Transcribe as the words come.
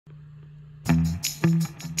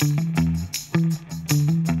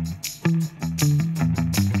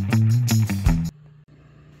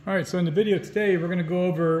Alright, so in the video today we're going to go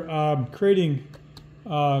over creating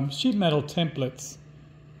sheet metal templates.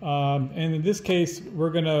 And in this case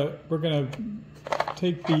we're gonna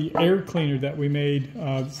take the air cleaner that we made.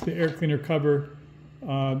 This is the air cleaner cover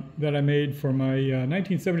that I made for my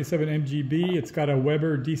 1977 MGB. It's got a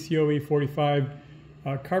Weber DCOE 45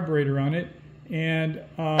 carburetor on it, and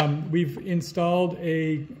we've installed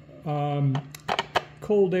a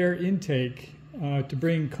cold air intake to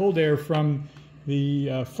bring cold air from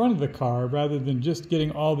the front of the car rather than just getting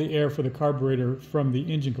all the air for the carburetor from the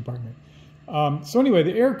engine compartment. So anyway,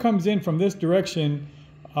 the air comes in from this direction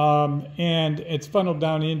and it's funneled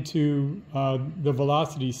down into the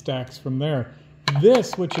velocity stacks from there.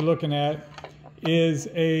 This, what you're looking at, is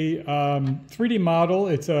a 3D model.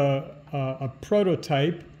 It's a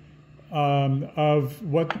prototype of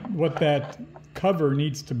what that cover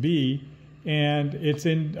needs to be, and it's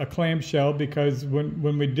in a clamshell because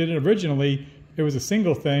when we did it originally, it was a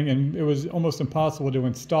single thing and it was almost impossible to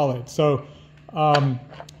install it. So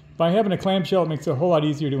by having a clamshell, it makes it a whole lot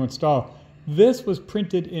easier to install. This was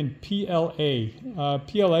printed in PLA.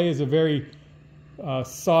 PLA is a very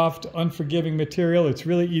soft, unforgiving material. It's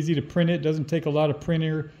really easy to print. It doesn't take a lot of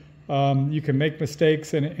printer. You can make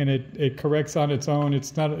mistakes and it corrects on its own.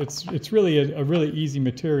 It's really a really easy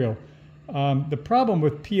material. The problem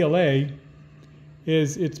with PLA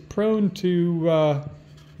is it's prone to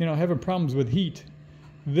having problems with heat.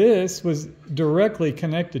 This was directly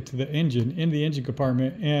connected to the engine in the engine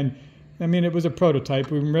compartment, and I mean, it was a prototype.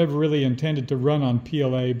 We never really intended to run on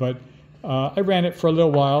PLA, but I ran it for a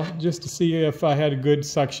little while just to see if I had a good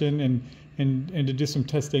suction and to do some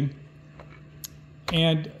testing.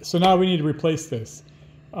 And so now we need to replace this.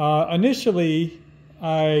 Initially,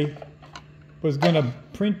 I was going to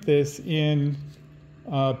print this in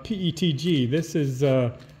PETG. This is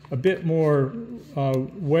a bit more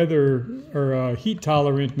weather or heat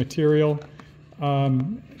tolerant material, but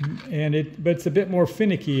it's a bit more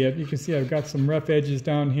finicky. You can see I've got some rough edges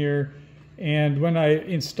down here, and when I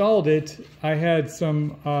installed it, I had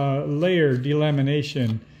some layer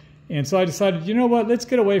delamination, and so I decided, you know what, let's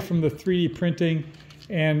get away from the 3D printing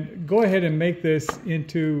and go ahead and make this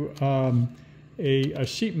into a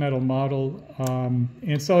sheet metal model.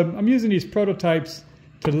 And so I'm using these prototypes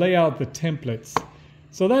to lay out the templates.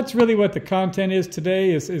 So that's really what the content is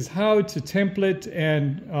today, is how to template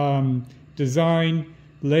and design,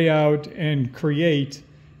 layout, and create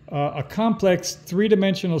a complex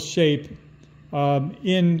three-dimensional shape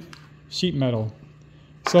in sheet metal.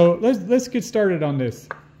 So let's get started on this.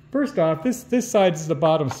 First off, this side is the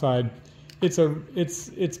bottom side.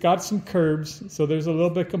 It's got some curves, so there's a little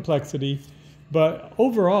bit of complexity, but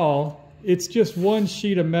overall it's just one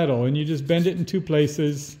sheet of metal, and you just bend it in two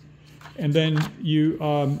places. And then you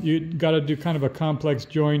got to do kind of a complex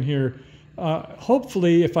join here.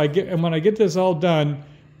 Hopefully, when I get this all done,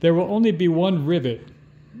 there will only be one rivet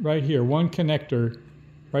right here, one connector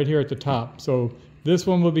right here at the top. So this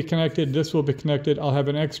one will be connected, this will be connected. I'll have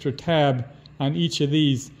an extra tab on each of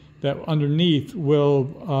these that underneath will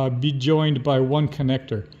be joined by one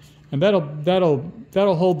connector, and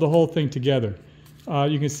that'll hold the whole thing together.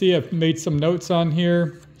 You can see I've made some notes on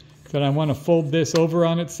here that I want to fold this over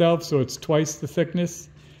on itself so it's twice the thickness,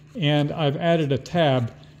 and I've added a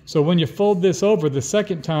tab. So when you fold this over the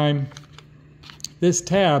second time, this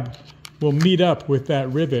tab will meet up with that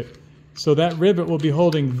rivet. So that rivet will be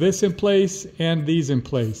holding this in place and these in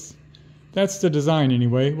place. That's the design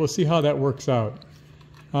anyway. We'll see how that works out.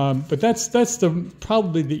 But that's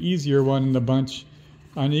probably the easier one in the bunch.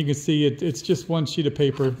 And you can see it's just one sheet of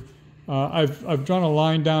paper. I've drawn a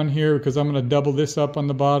line down here because I'm going to double this up on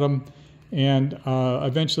the bottom, and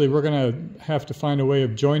eventually we're going to have to find a way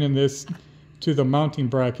of joining this to the mounting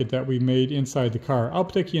bracket that we made inside the car. I'll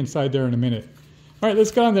take you inside there in a minute. All right,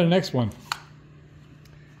 let's go on to the next one.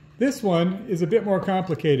 This one is a bit more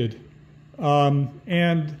complicated.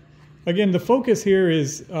 And again, the focus here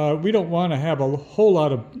is we don't want to have a whole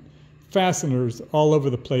lot of fasteners all over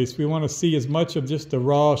the place. We want to see as much of just the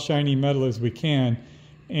raw, shiny metal as we can.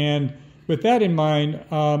 And with that in mind,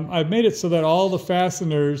 I've made it so that all the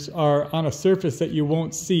fasteners are on a surface that you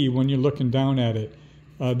won't see when you're looking down at it.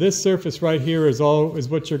 This surface right here is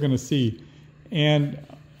what you're going to see. And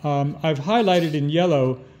I've highlighted in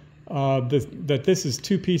yellow that this is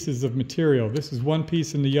two pieces of material. This is one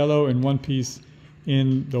piece in the yellow and one piece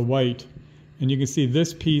in the white. And you can see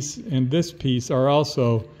this piece and this piece are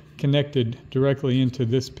also connected directly into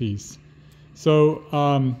this piece. So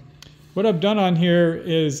what I've done on here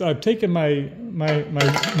is I've taken my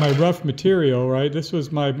rough material, right? This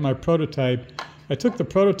was my prototype. I took the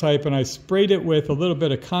prototype and I sprayed it with a little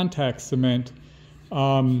bit of contact cement.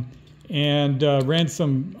 and ran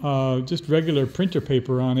some just regular printer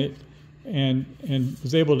paper on it, and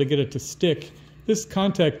was able to get it to stick. This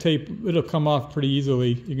contact tape, it'll come off pretty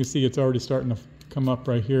easily. You can see it's already starting to come up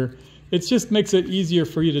right here. It just makes it easier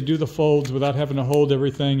for you to do the folds without having to hold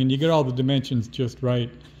everything, and you get all the dimensions just right.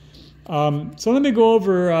 So let me go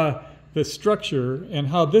over the structure and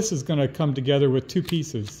how this is going to come together with two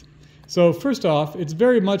pieces. So first off, it's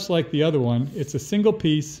very much like the other one. It's a single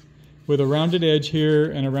piece with a rounded edge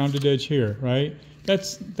here and a rounded edge here, right?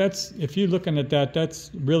 That's if you're looking at that,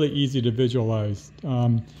 that's really easy to visualize.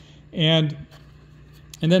 And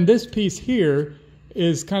then this piece here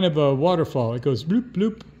is kind of a waterfall. It goes bloop,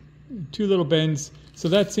 bloop, two little bends. So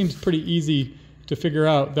that seems pretty easy to figure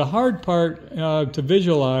out. The hard part to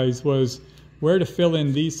visualize was where to fill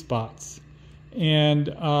in these spots.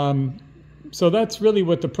 And so that's really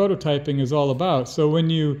what the prototyping is all about. So when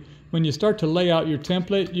you start to lay out your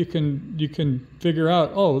template, you can figure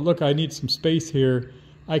out, oh, look, I need some space here.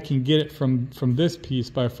 I can get it from this piece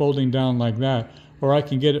by folding down like that, or I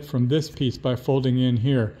can get it from this piece by folding in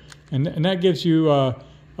here. And that gives you a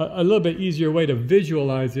little bit easier way to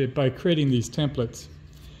visualize it by creating these templates.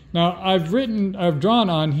 Now I've drawn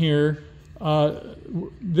on here,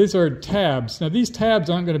 these are tabs. Now these tabs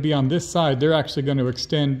aren't going to be on this side, they're actually going to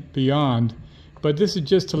extend beyond. But this is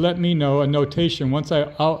just to let me know, a notation, once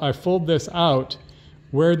I fold this out,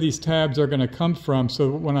 where these tabs are going to come from. So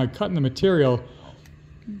when I cut in the material,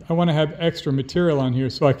 I want to have extra material on here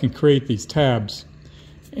so I can create these tabs.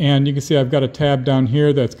 And you can see I've got a tab down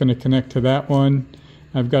here that's going to connect to that one.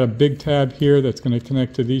 I've got a big tab here that's going to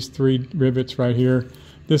connect to these three rivets right here.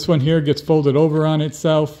 This one here gets folded over on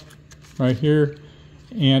itself right here,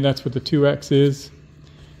 and that's what the 2X is.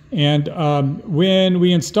 And when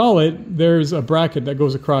we install it, there's a bracket that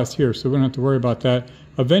goes across here, so we don't have to worry about that.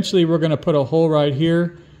 Eventually we're going to put a hole right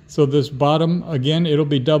here, so this bottom, again, it'll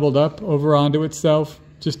be doubled up over onto itself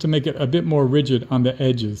just to make it a bit more rigid on the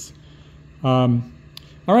edges.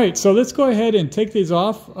 All right, so let's go ahead and take these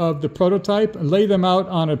off of the prototype and lay them out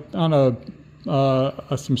on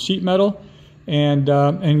some sheet metal and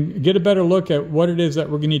get a better look at what it is that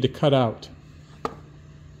we're going to need to cut out.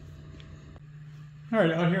 All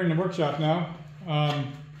right, out here in the workshop now.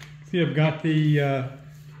 See, I've got the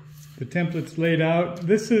templates laid out.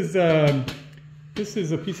 This is a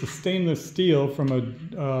piece of stainless steel from a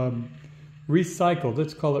recycled.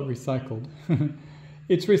 Let's call it recycled.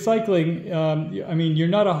 It's recycling. I mean, you're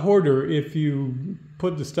not a hoarder if you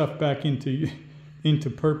put the stuff back into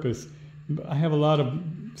purpose. I have a lot of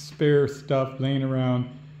spare stuff laying around.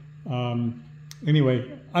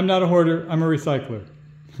 Anyway, I'm not a hoarder. I'm a recycler.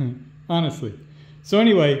 Honestly. So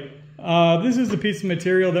anyway, this is the piece of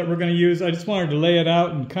material that we're going to use. I just wanted to lay it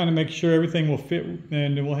out and kind of make sure everything will fit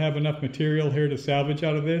and we'll have enough material here to salvage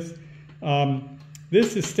out of this.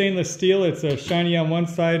 This is stainless steel. It's shiny on one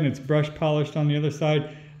side and it's brush polished on the other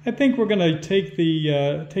side. I think we're going to take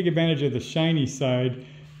advantage of the shiny side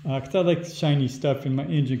because I like shiny stuff in my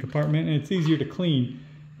engine compartment and it's easier to clean.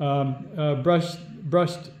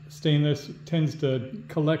 Brushed stainless tends to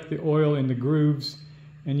collect the oil in the grooves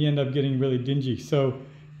and you end up getting really dingy. So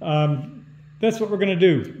that's what we're going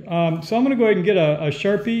to do. So I'm going to go ahead and get a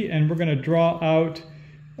Sharpie and we're going to draw out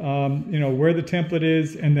where the template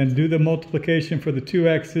is and then do the multiplication for the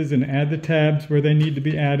 2X's and add the tabs where they need to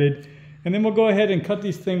be added. And then we'll go ahead and cut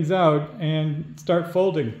these things out and start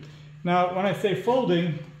folding. Now when I say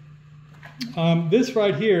folding, this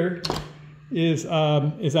right here is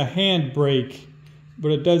a hand brake.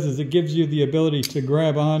 What it does is it gives you the ability to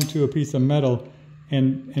grab onto a piece of metal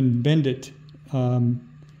and bend it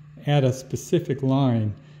at a specific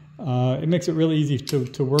line. It makes it really easy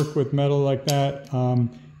to work with metal like that,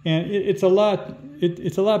 and it's a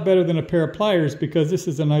lot better than a pair of pliers because this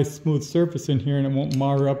is a nice smooth surface in here and it won't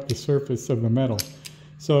mar up the surface of the metal.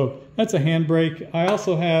 So that's a hand brake. I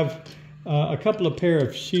also have a couple of pair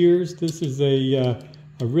of shears. This is a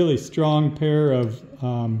really strong pair of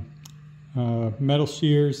metal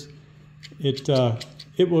shears.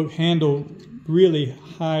 It will handle really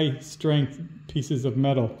high strength pieces of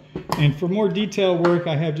metal. And for more detailed work,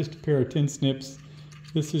 I have just a pair of tin snips.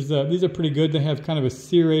 These are pretty good. They have kind of a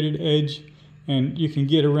serrated edge, and you can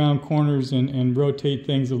get around corners and rotate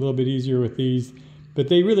things a little bit easier with these. But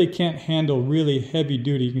they really can't handle really heavy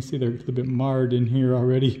duty. You can see they're a little bit marred in here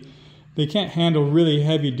already. They can't handle really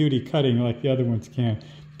heavy duty cutting like the other ones can.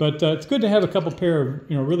 But it's good to have a couple pair of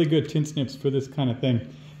really good tin snips for this kind of thing.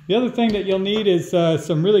 The other thing that you'll need is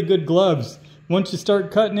some really good gloves. Once you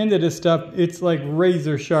start cutting into this stuff, it's like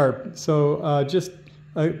razor sharp. So just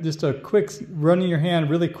a quick running your hand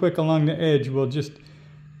really quick along the edge will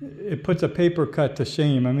it puts a paper cut to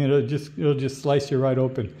shame. I mean, it'll just slice you right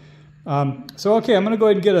open. So okay, I'm going to go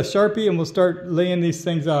ahead and get a Sharpie and we'll start laying these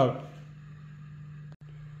things out.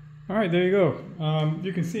 All right, there you go.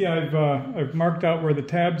 You can see I've marked out where the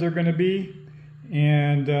tabs are going to be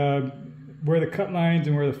and where the cut lines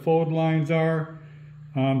and where the fold lines are.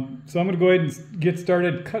 So I'm going to go ahead and get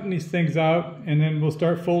started cutting these things out, and then we'll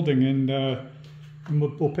start folding, and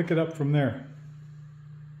we'll pick it up from there.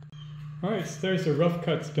 All right, so there's the rough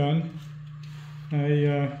cuts done.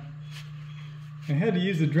 I had to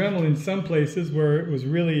use the Dremel in some places where it was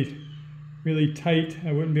really tight.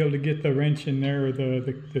 I wouldn't be able to get the wrench in there or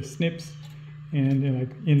the snips, and like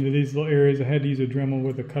into these little areas I had to use a Dremel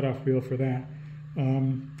with a cutoff wheel for that.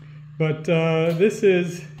 But this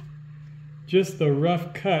is just the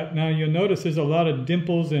rough cut. Now you'll notice there's a lot of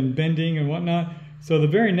dimples and bending and whatnot. So the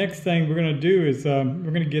very next thing we're going to do is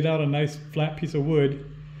we're going to get out a nice flat piece of wood,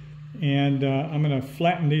 and I'm going to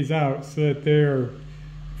flatten these out so that they're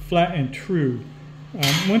flat and true.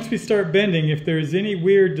 Once we start bending, if there's any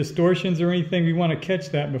weird distortions or anything, we want to catch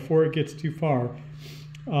that before it gets too far.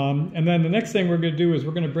 And then the next thing we're going to do is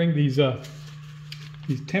we're going to bring these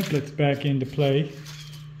templates back into play,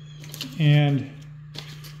 and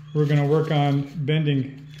we're going to work on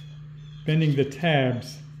bending the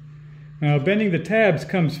tabs. Now, bending the tabs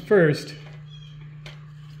comes first.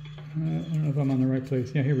 I don't know if I'm on the right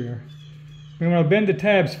place. Yeah, here we are. We're going to bend the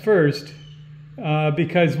tabs first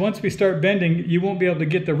because once we start bending, you won't be able to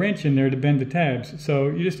get the wrench in there to bend the tabs. So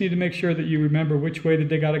you just need to make sure that you remember which way that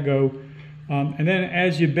they got to go. And then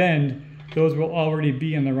as you bend, those will already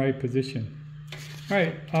be in the right position. All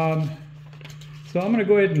right. So I'm going to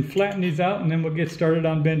go ahead and flatten these out, and then we'll get started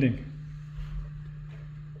on bending.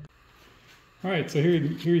 All right, so here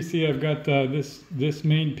you see I've got this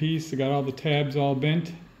main piece. I got all the tabs all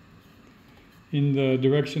bent in the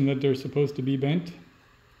direction that they're supposed to be bent.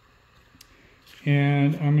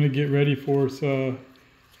 And I'm going to get ready for the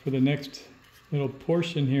next little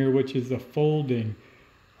portion here, which is the folding.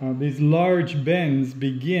 These large bends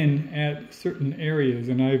begin at certain areas,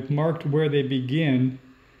 and I've marked where they begin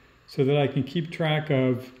so that I can keep track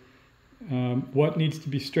of what needs to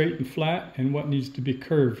be straight and flat and what needs to be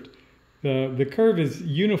curved. The curve is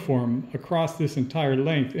uniform across this entire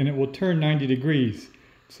length, and it will turn 90 degrees.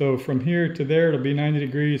 So from here to there, it'll be 90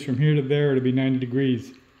 degrees. From here to there, it'll be 90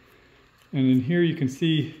 degrees. And in here you can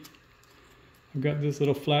see I've got this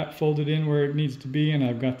little flat folded in where it needs to be, and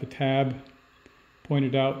I've got the tab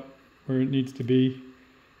pointed out where it needs to be.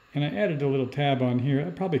 And I added a little tab on here.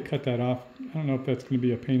 I'll probably cut that off. I don't know if that's going to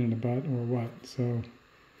be a pain in the butt or what. So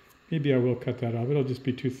maybe I will cut that off. It'll just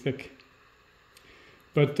be too thick.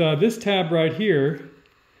 But this tab right here,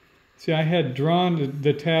 see, I had drawn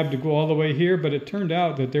the tab to go all the way here, but it turned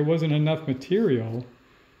out that there wasn't enough material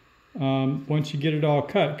once you get it all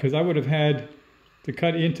cut, because I would have had to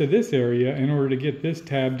cut into this area in order to get this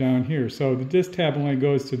tab down here. So this tab only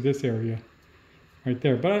goes to this area right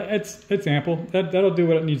there, but it's ample. That'll do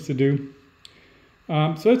what it needs to do.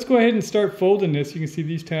 So let's go ahead and start folding this. You can see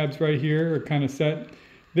these tabs right here are kind of set.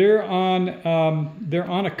 They're on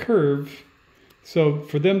a curve, so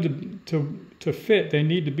for them to fit, they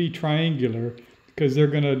need to be triangular because they're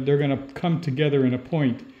gonna come together in a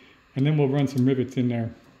point, and then we'll run some rivets in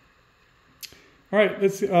there. All right,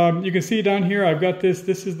 let's. You can see down here I've got this.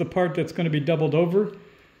 This is the part that's going to be doubled over,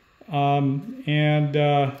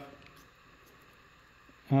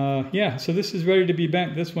 yeah, so this is ready to be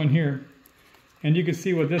bent, this one here. And you can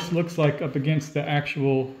see what this looks like up against the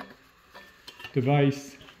actual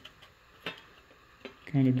device.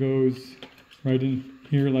 Kind of goes right in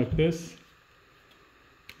here like this.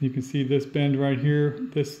 You can see this bend right here.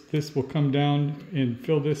 This will come down and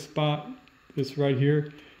fill this spot, this right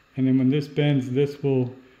here. And then when this bends, this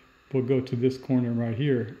will go to this corner right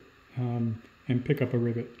here and pick up a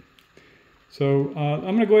rivet. So I'm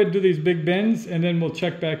going to go ahead and do these big bends, and then we'll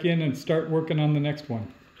check back in and start working on the next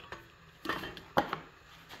one.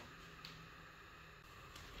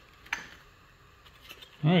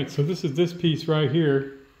 All right, so this is this piece right here.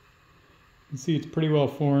 You can see it's pretty well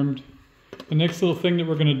formed. The next little thing that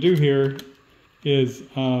we're going to do here is,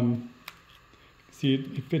 see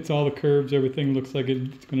it fits all the curves, everything looks like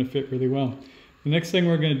it's going to fit really well. The next thing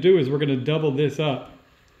we're going to do is we're going to double this up.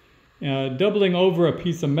 Doubling over a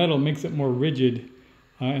piece of metal makes it more rigid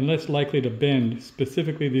and less likely to bend.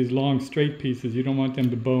 Specifically these long straight pieces, you don't want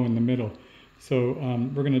them to bow in the middle. So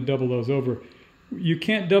we're going to double those over. You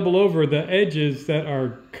can't double over the edges that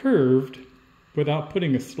are curved without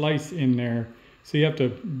putting a slice in there. So you have to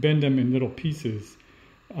bend them in little pieces.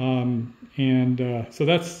 So we're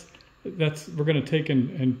going to take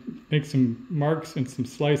and make some marks and some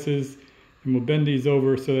slices, and we'll bend these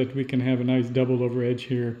over so that we can have a nice double over edge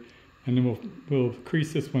here. and then we'll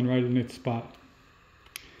crease this one right in its spot.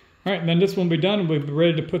 All right, and then this one will be done, and we'll be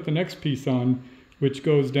ready to put the next piece on, which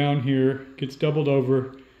goes down here, gets doubled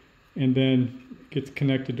over, and then gets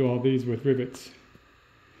connected to all these with rivets.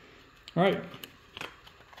 All right.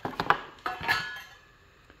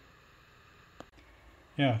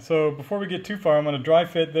 Yeah, so before we get too far, I'm going to dry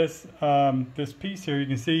fit this this piece here. You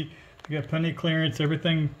can see we got plenty of clearance.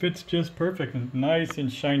 Everything fits just perfect and nice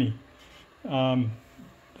and shiny.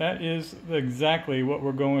 That is exactly what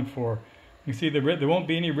we're going for. You can see there won't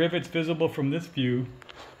be any rivets visible from this view.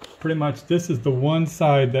 Pretty much this is the one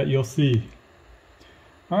side that you'll see.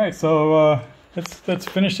 All right, so let's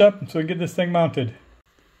finish up so we get this thing mounted.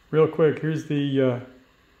 Real quick, here's the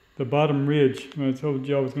bottom ridge. I told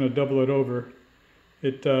you I was going to double it over.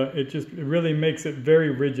 It really makes it very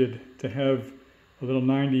rigid to have a little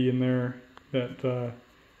 90 in there that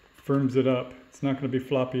firms it up. It's not going to be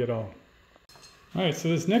floppy at all. All right, so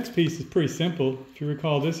this next piece is pretty simple. If you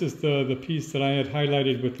recall, this is the piece that I had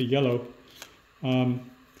highlighted with the yellow.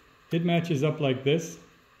 It matches up like this.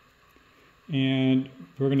 And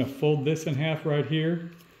we're going to fold this in half right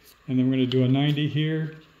here. And then we're going to do a 90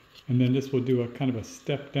 here. And then this will do a kind of a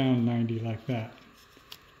step down 90 like that.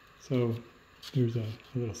 So there's a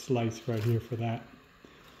little slice right here for that.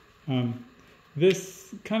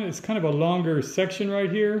 This is kind of a longer section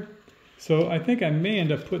right here. So I think I may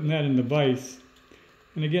end up putting that in the vise.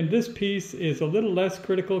 And again, this piece is a little less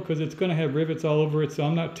critical because it's going to have rivets all over it, so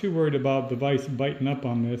I'm not too worried about the vise biting up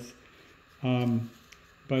on this.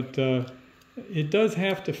 But it does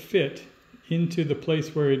have to fit into the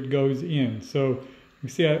place where it goes in. So you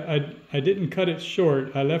see, I didn't cut it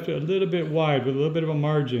short. I left it a little bit wide with a little bit of a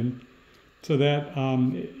margin so that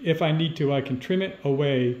if I need to, I can trim it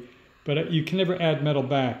away. But you can never add metal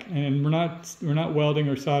back, and we're not welding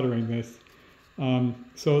or soldering this.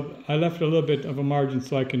 So I left a little bit of a margin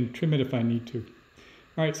so I can trim it if I need to.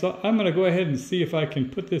 All right, so I'm going to go ahead and see if I can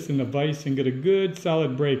put this in the vise and get a good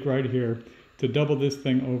solid break right here to double this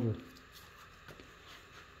thing over.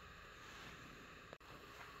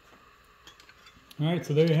 All right,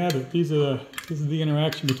 so there you have it. This is the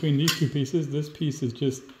interaction between these two pieces. This piece is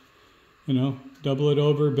just, double it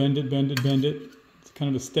over, bend it, bend it, bend it. It's kind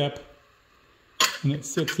of a step, and it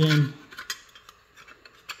sits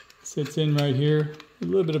in right here. A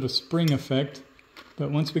little bit of a spring effect,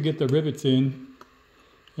 but once we get the rivets in,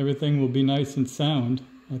 everything will be nice and sound.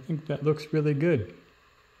 I think that looks really good.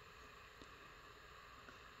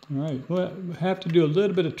 All right, we'll have to do a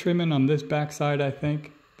little bit of trimming on this back side, I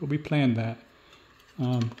think, but we planned that.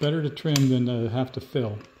 Better to trim than to have to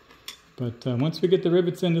fill. But once we get the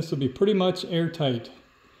rivets in, this will be pretty much airtight.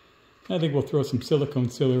 I think we'll throw some silicone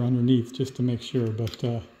sealer underneath just to make sure. But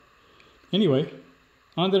anyway,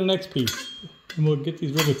 on to the next piece, and we'll get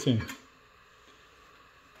these rivets in.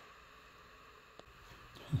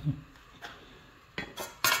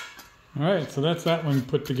 All right, so that's that one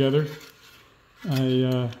put together.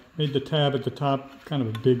 I made the tab at the top, kind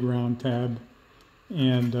of a big round tab.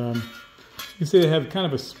 And you see they have kind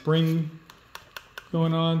of a spring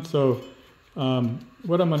going on. So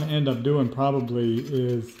what I'm going to end up doing probably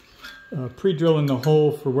is pre-drilling the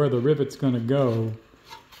hole for where the rivet's going to go,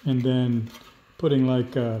 and then putting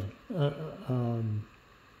like a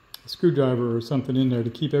screwdriver or something in there to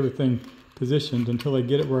keep everything positioned until I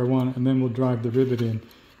get it where I want it, and then we'll drive the rivet in.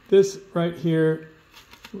 This right here,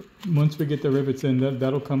 once we get the rivets in,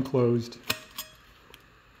 that'll come closed.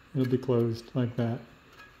 It'll be closed like that.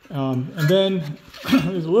 And then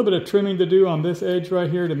there's a little bit of trimming to do on this edge right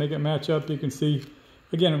here to make it match up. You can see,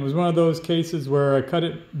 again, it was one of those cases where I cut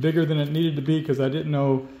it bigger than it needed to be because I didn't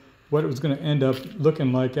know what it was going to end up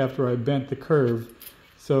looking like after I bent the curve.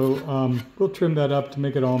 So we'll trim that up to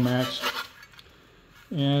make it all match.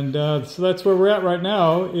 And so that's where we're at right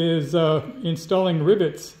now, is installing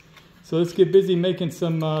rivets. So let's get busy making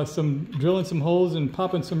some drilling some holes and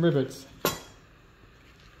popping some rivets.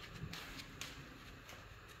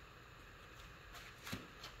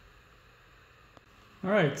 All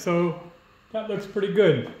right, so that looks pretty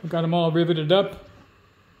good. I've got them all riveted up.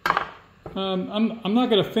 I'm not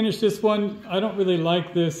going to finish this one. I don't really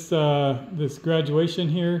like this this graduation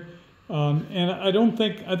here, and I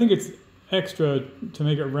think it's extra to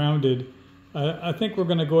make it rounded. I think we're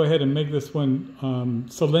going to go ahead and make this one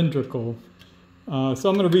cylindrical. So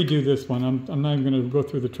I'm going to redo this one. I'm not even going to go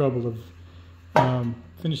through the trouble of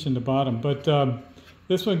finishing the bottom, but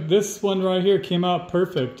this one right here came out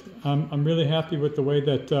perfect. I'm really happy with the way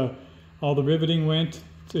that all the riveting went.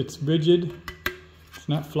 It's rigid. It's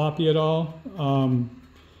not floppy at all.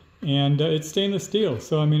 And it's stainless steel.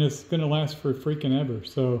 So, I mean, it's going to last for freaking ever.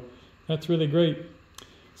 So that's really great.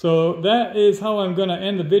 So that is how I'm going to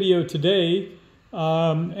end the video today.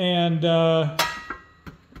 We'll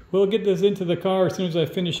get this into the car as soon as I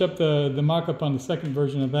finish up the mock-up on the second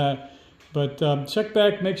version of that. But check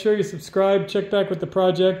back, make sure you subscribe, check back with the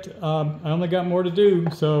project. I only got more to do,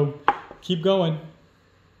 so keep going.